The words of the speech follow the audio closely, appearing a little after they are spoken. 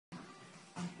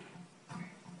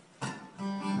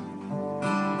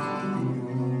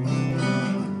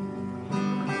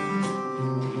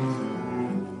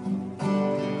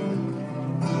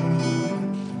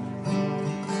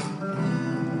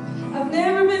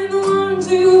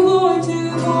to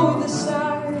avoid the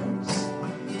silence.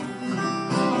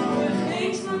 It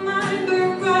makes my mind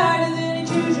burn brighter than it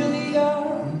usually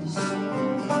does.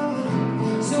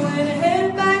 So when I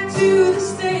head back to the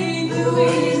state,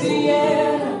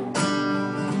 Louisiana,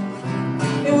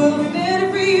 it will be better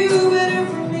for you, better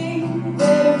for me,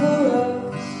 better for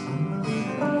us.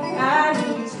 I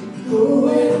need to go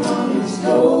where the monarchs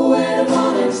go, where the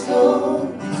monarchs go.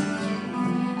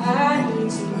 I need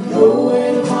to go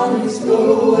where the monarchs go,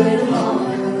 where the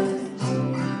monarchs.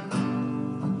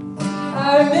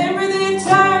 I remember that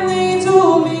time they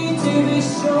told me to be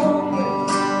stronger,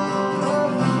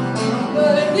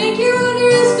 but I think you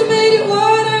underestimated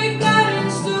what I got in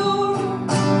store.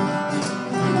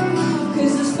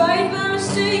 'Cause despite my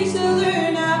mistakes, I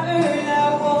learn, I earn, I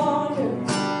wander,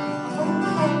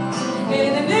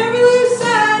 and I never lose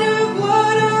sight of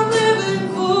what I'm living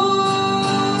for.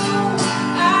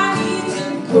 I need to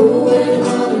go where the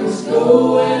monarchs go,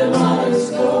 where the monarchs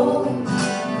go.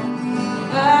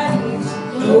 I need to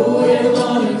go where the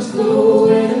monarchs go,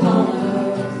 where the monarchs.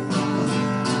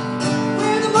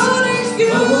 Where the monarchs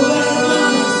go, where the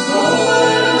monarchs go,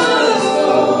 where the monarchs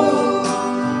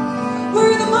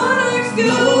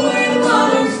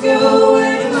go,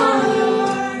 where the monarchs,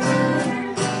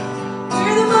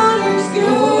 where the monarchs go,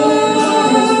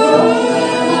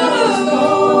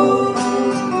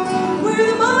 where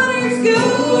the monarchs go,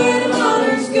 where the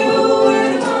monarchs go, where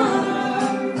the monarchs.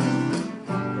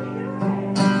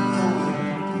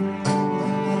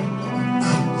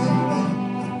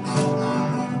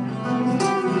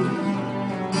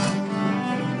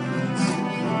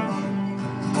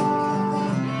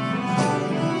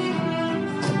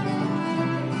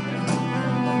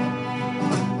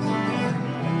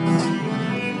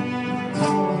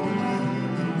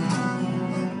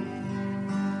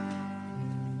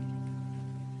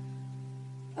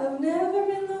 I've never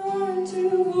been the one to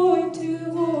avoid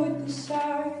the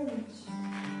silence,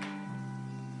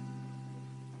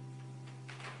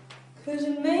 'cause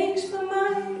it makes my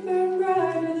mind burn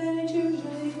brighter than it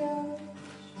usually does.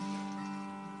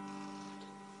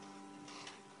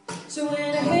 So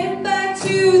when I head back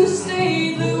to the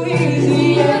state,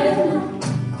 Louisiana,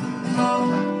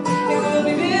 it will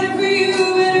be better for you,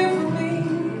 better for me,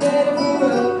 better for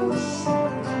us.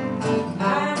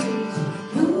 I need to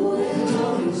go where the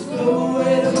monarchs go,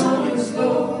 where the monarchs go.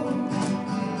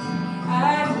 I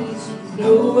need to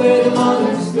know where the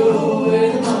monarchs go, where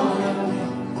the monarchs.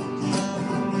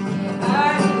 I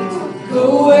need to go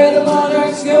where the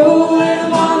monarchs go, where the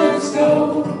monarchs go.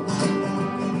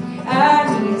 I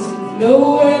need to know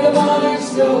where the monarchs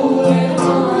go, where the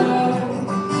monarchs.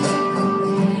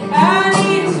 I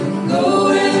need to go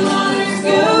where the monarchs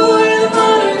go, where the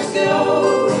monarchs go.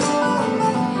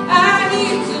 I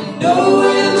need to know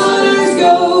where the